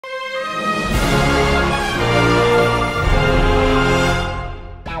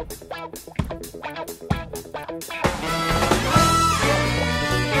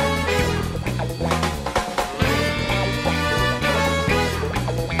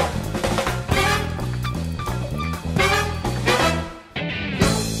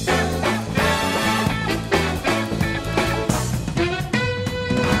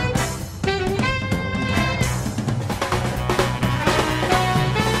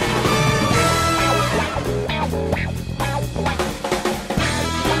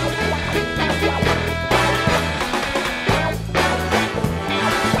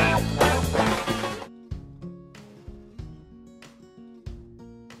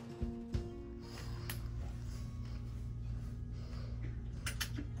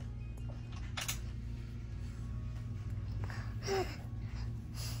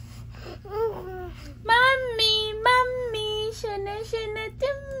Mommy, mommy, shana shana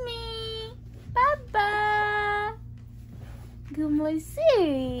tummy, papa, gumasi.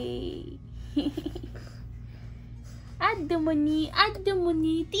 Ada muni,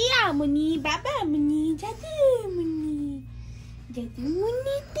 tia muni, baba muni, jadu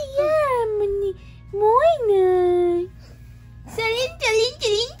muni, tia muni, moina. Saling,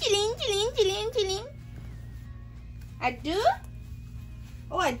 ciling. Adu,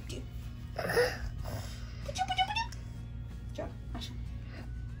 oh adu. Puju. Jom, masuk.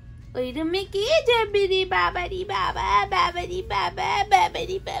 Oi, rumah ke jabiri baba.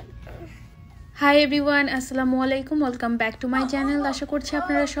 Hi everyone, আসসালামু আলাইকুম। Welcome back to my channel. আশা করছি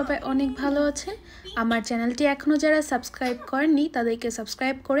আপনারা সবাই অনেক ভালো আছেন। আমার চ্যানেলটি এখনও যারা সাবস্ক্রাইব করেননি তাদেরকে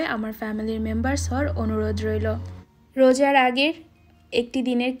সাবস্ক্রাইব করে আমার ফ্যামিলির মেম্বার্স হওয়ার অনুরোধ রইল। রোজার আগের একটি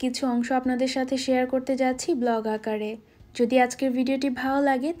দিনের কিছু অংশ আপনাদের সাথে শেয়ার করতে যাচ্ছি ব্লগ আকারে। যদি আজকের ভিডিওটি ভালো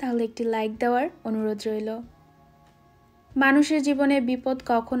লাগে তাহলে একটি লাইক দেওয়ার অনুরোধ রইল। মানুষের জীবনে বিপদ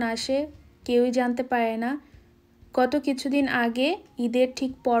কখন আসে কেউই জানতে পারে না। গত কিছুদিন আগে ঈদের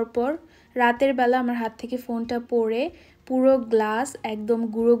ঠিক পরপর রাতের বেলা আমার হাত থেকে ফোনটা পড়ে পুরো গ্লাস একদম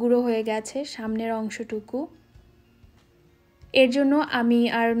গুঁড়ো হয়ে গেছে, সামনের অংশটুকু। এর জন্য আমি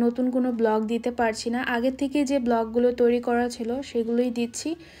আর নতুন কোনো ব্লগ দিতে পারছি না। আগের থেকে যে ব্লগগুলো তৈরি করা ছিল সেগুলোই দিচ্ছি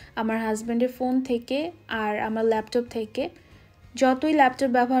আমার হাজব্যান্ডের ফোন থেকে আর আমার ল্যাপটপ থেকে। যতই ল্যাপটপ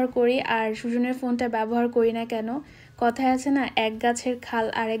ব্যবহার করি আর সুজনের ফোনটা ব্যবহার করি না কেন, কথায় আছে না, এক গাছের খাল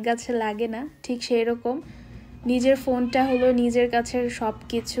আরেক গাছে লাগে না, ঠিক সেই রকম নিজের ফোনটা হলো নিজের কাছের সব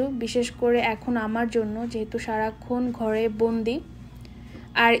কিছু। বিশেষ করে এখন আমার জন্য, যেহেতু সারাক্ষণ ঘরে বন্দি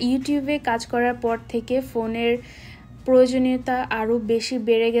আর ইউটিউবে কাজ করার পর থেকে ফোনের প্রয়োজনীয়তা আরও বেশি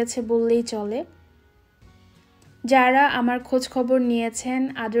বেড়ে গেছে বললেই চলে। যারা আমার খোঁজ খবর নিয়েছেন,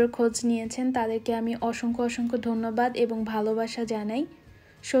 আদর খোঁজ নিয়েছেন, তাদেরকে আমি অসংখ্য ধন্যবাদ এবং ভালোবাসা জানাই।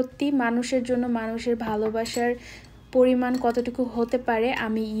 সত্যি মানুষের জন্য মানুষের ভালোবাসার পরিমাণ কতটুকু হতে পারে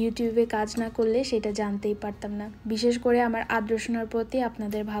আমি ইউটিউবে কাজ না করলে সেটা জানতেই পারতাম না। বিশেষ করে আমার আদর্শনার প্রতি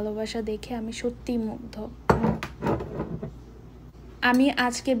আপনাদের ভালোবাসা দেখে আমি সত্যিই মুগ্ধ। আমি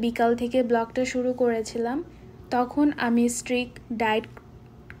আজকে বিকাল থেকে ব্লগটা শুরু করেছিলাম। তখন আমি স্ট্রিক্ট ডায়েট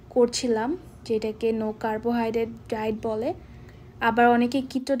করছিলাম, যেটাকে নো কার্বোহাইড্রেট ডায়েট বলে, আবার অনেকে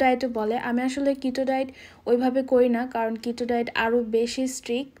কিটো ডায়েটও বলে। আমি আসলে কিটো ডায়েট ওইভাবে করি না, কারণ কিটো ডায়েট আরও বেশি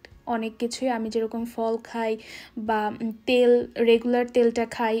স্ট্রিক্ট। অনেক কিছুই আমি যেরকম ফল খাই বা তেল, রেগুলার তেলটা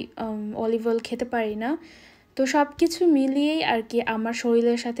খাই, অলিভ অয়েল খেতে পারি না। তো সব কিছু মিলিয়েই আর কি আমার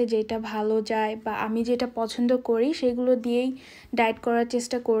শরীরের সাথে যেটা ভালো যায় বা আমি যেটা পছন্দ করি সেগুলো দিয়েই ডায়েট করার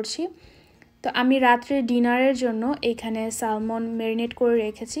চেষ্টা করছি। তো আমি রাত্রে ডিনারের জন্য এখানে সালমন ম্যারিনেট করে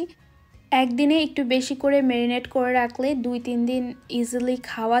রেখেছি। একদিনে একটু বেশি করে ম্যারিনেট করে রাখলে 2-3 দিন ইজিলি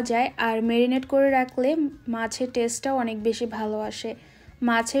খাওয়া যায়। আর ম্যারিনেট করে রাখলে মাছের টেস্টটাও অনেক বেশি ভালো আসে।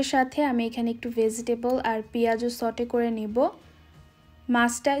 মাছের সাথে আমি এখানে একটু ভেজিটেবল আর পেঁয়াজও সটে করে নিব।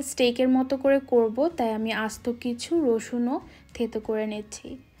 মাছটা স্টেকের মতো করে করব, তাই আমি আস্ত কিছু রসুনও থেতো করে নিচ্ছি।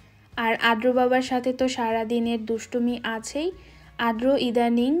 আর আদ্র বাবার সাথে তো সারাদিনের দুষ্টুমি আছেই। আদ্র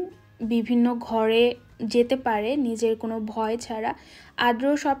ইদানিং বিভিন্ন ঘরে যেতে পারে নিজের কোনো ভয় ছাড়া। আদ্র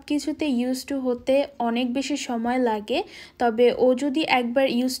সব কিছুতে ইউজ টু হতে অনেক বেশি সময় লাগে, তবে ও যদি একবার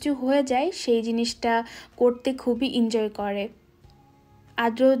ইউজ টু হয়ে যায় সেই জিনিসটা করতে খুবই এনজয় করে।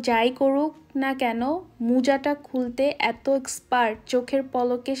 আদ্র যাই করুক না কেন, মোজাটা খুলতে এত এক্সপার্ট, চোখের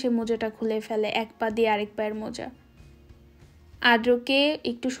পলকে সে মোজাটা খুলে ফেলে, এক পা দিয়ে আরেক পায়ের মোজা। আদ্রকে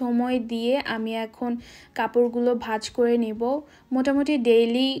একটু সময় দিয়ে আমি এখন কাপড়গুলো ভাঁজ করে নিব। মোটামুটি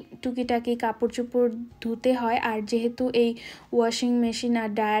ডেইলি টুকিটাকি কাপড় চোপড় ধুতে হয়, আর যেহেতু এই ওয়াশিং মেশিন আর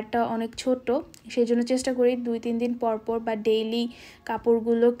ড্রায়ারটা অনেক ছোট, সেই জন্য চেষ্টা করি 2-3 দিন পর বা ডেইলি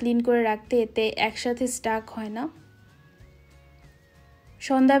কাপড়গুলো ক্লিন করে রাখতে, এতে একসাথে স্টাক হয় না।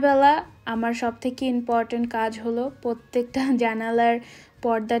 সন্ধ্যাবেলা আমার সবথেকে ইম্পর্টেন্ট কাজ হলো প্রত্যেকটা জানালার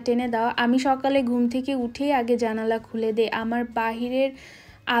পর্দা টেনে দেওয়া। আমি সকালে ঘুম থেকে উঠেই আগে জানালা খুলে দিই। আমার বাহিরের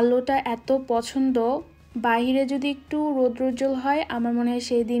আলোটা এত পছন্দ, বাইরে যদি একটু রৌদ্রোজ্জ্বল হয় আমার মনে হয়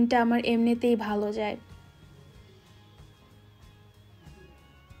সেই দিনটা আমার এমনিতেই ভালো যায়।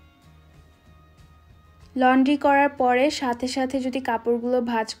 লন্ড্রি করার পরে সাথে সাথে যদি কাপড়গুলো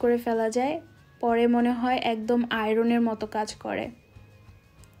ভাঁজ করে ফেলা যায় পরে মনে হয় একদম আয়রনের মতো কাজ করে।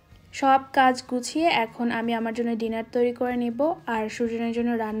 সব কাজ গুছিয়ে এখন আমি আমার জন্য ডিনার তৈরি করে নেব, আর সুজনের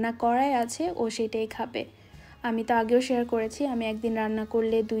জন্য রান্না করাই আছে, ও সেটাই খাবে। আমি তো আগেও শেয়ার করেছি আমি একদিন রান্না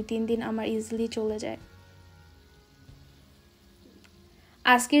করলে 2-3 দিন আমার ইজিলি চলে যায়।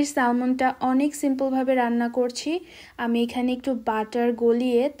 আজকের সালমনটা অনেক সিম্পলভাবে রান্না করছি। আমি এখানে একটু বাটার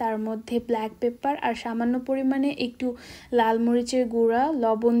গলিয়ে তার মধ্যে ব্ল্যাক পেপার আর সামান্য পরিমাণে একটু লাল মরিচের গুঁড়া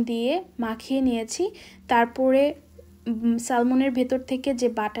লবণ দিয়ে মাখিয়ে নিয়েছি। তারপরে সালমনের ভেতর থেকে যে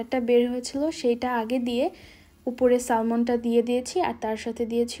বাটারটা বের হয়েছিল সেইটা আগে দিয়ে উপরে সালমনটা দিয়ে দিয়েছি আর তার সাথে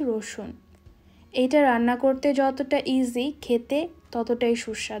দিয়েছি রসুন। এইটা রান্না করতে যতটা ইজি খেতে ততটাই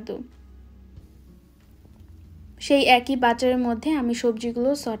সুস্বাদু। সেই একই বাটারের মধ্যে আমি সবজিগুলো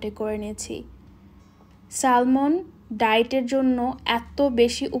সটে করে নিয়েছি। সালমন ডায়েটের জন্য এত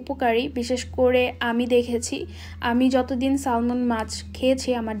বেশি উপকারী, বিশেষ করে আমি দেখেছি আমি যতদিন সালমন মাছ খেয়েছি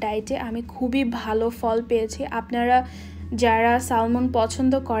আমার ডায়েটে আমি খুবই ভালো ফল পেয়েছি। আপনারা যারা সালমন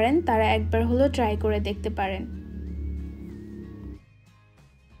পছন্দ করেন তারা একবার হলেও ট্রাই করে দেখতে পারেন।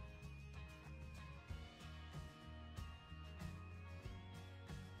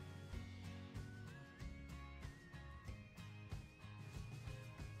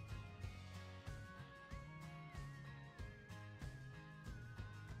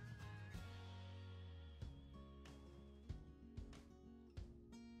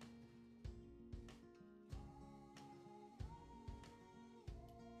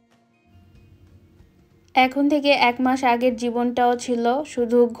 এখন থেকে 1 মাস আগের জীবনটাও ছিল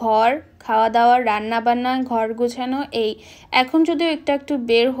শুধু ঘর, খাওয়া দাওয়া, রান্না বান্না, ঘর গোছানো এই। এখন যদিও একটু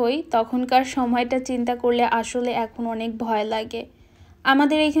বের হই তখনকার সময়টা চিন্তা করলে আসলে এখন অনেক ভয় লাগে।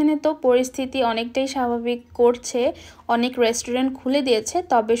 আমাদের এখানে তো পরিস্থিতি অনেকটাই স্বাভাবিক করছে, অনেক রেস্টুরেন্ট খুলে দিয়েছে,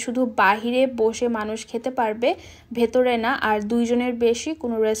 তবে শুধু বাহিরে বসে মানুষ খেতে পারবে, ভেতরে না। আর 2 জনের বেশি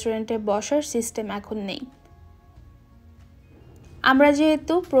কোনো রেস্টুরেন্টে বসার সিস্টেম এখন নেই। আমরা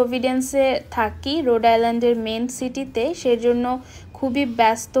যেহেতু প্রভিডেন্সে থাকি, রোড আইল্যান্ডের মেন সিটিতে, সেজন্য খুবই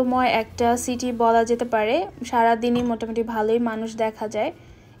ব্যস্তময় একটা সিটি বলা যেতে পারে। সারাদিনই মোটামুটি ভালোই মানুষ দেখা যায়,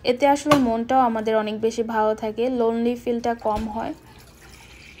 এতে আসলে মনটাও আমাদের অনেক বেশি ভালো থাকে, লোনলি ফিলটা কম হয়।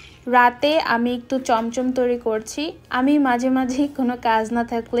 রাতে আমি একটু চমচম তৈরি করছি। আমি মাঝে মাঝেই কোনো কাজ না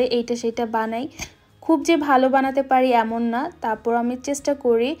থাকলে এইটা সেটা বানাই, খুব যে ভালো বানাতে পারি এমন না, তারপর আমি চেষ্টা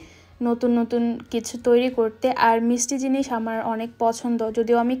করি নতুন নতুন কিছু তৈরি করতে। আর মিষ্টি জিনিস আমার অনেক পছন্দ,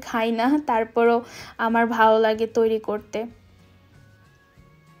 যদিও আমি খাই না তারপরও আমার ভালো লাগে তৈরি করতে।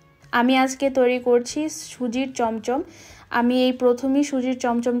 আমি আজকে তৈরি করছি সুজির চমচম। আমি এই প্রথমেই সুজির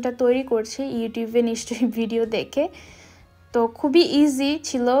চমচমটা তৈরি করছি ইউটিউবে নিশ্চয়ই ভিডিও দেখে। তো খুবই ইজি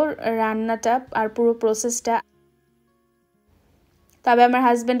ছিল রান্নাটা আর পুরো প্রসেসটা। তবে আমার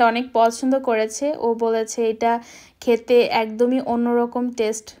হাজব্যান্ড অনেক পছন্দ করেছে, ও বলেছে এটা খেতে একদমই অন্যরকম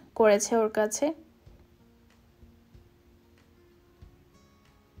টেস্ট করেছে ওর কাছে।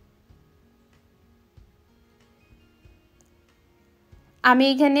 আমি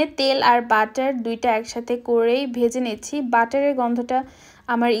এখানে তেল আর বাটার দুইটা একসাথে করেই ভেজে নিচ্ছি। বাটারের গন্ধটা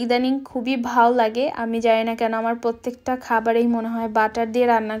আমার ইদানিং খুবই ভালো লাগে, আমি জানি না কেন আমার প্রত্যেকটা খাবারেই মনে হয় বাটার দিয়ে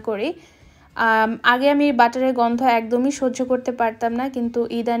রান্না করি। আগে আমি বাটারের গন্ধ একদমই সহ্য করতে পারতাম না, কিন্তু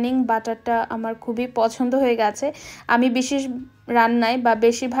ইদানিং বাটারটা আমার খুবই পছন্দ হয়ে গেছে। আমি বিশেষ রান্নায় বা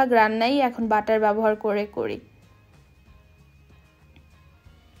বেশিরভাগ রান্নাই এখন বাটার ব্যবহার করি।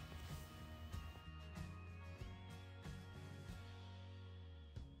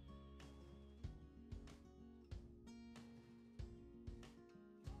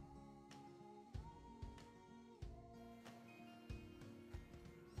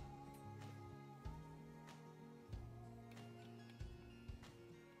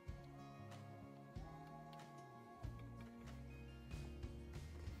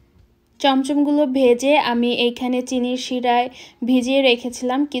 চমচমগুলো ভেজে আমি এইখানে চিনির শিরায় ভিজিয়ে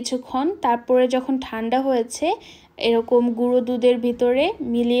রেখেছিলাম কিছুক্ষণ, তারপরে যখন ঠান্ডা হয়েছে এরকম গুঁড়ো দুধের ভিতরে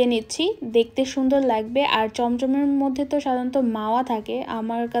মিলিয়ে নিচ্ছি, দেখতে সুন্দর লাগবে। আর চমচমের মধ্যে তো সাধারণত মাওয়া থাকে,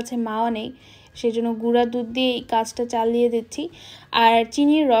 আমার কাছে মাওয়া নেই, সেজন্য গুঁড়া দুধ দিয়ে এই কাজটা চালিয়ে দিচ্ছি। আর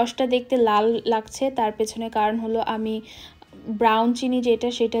চিনির রসটা দেখতে লাল লাগছে, তার পেছনে কারণ হলো আমি ব্রাউন চিনি যেটা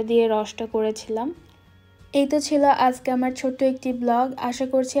সেটা দিয়ে রসটা করেছিলাম। এই তো ছিল আজকে আমার ছোট্ট একটি ব্লগ, আশা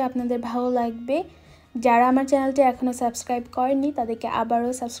করছি আপনাদের ভালো লাগবে। যারা আমার চ্যানেলটি এখনও সাবস্ক্রাইব করেননি তাদেরকে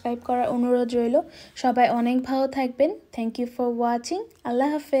আবারও সাবস্ক্রাইব করার অনুরোধ রইল। সবাই অনেক ভালো থাকবেন। Thank you for watching. আল্লাহ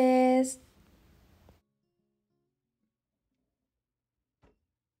হাফেজ।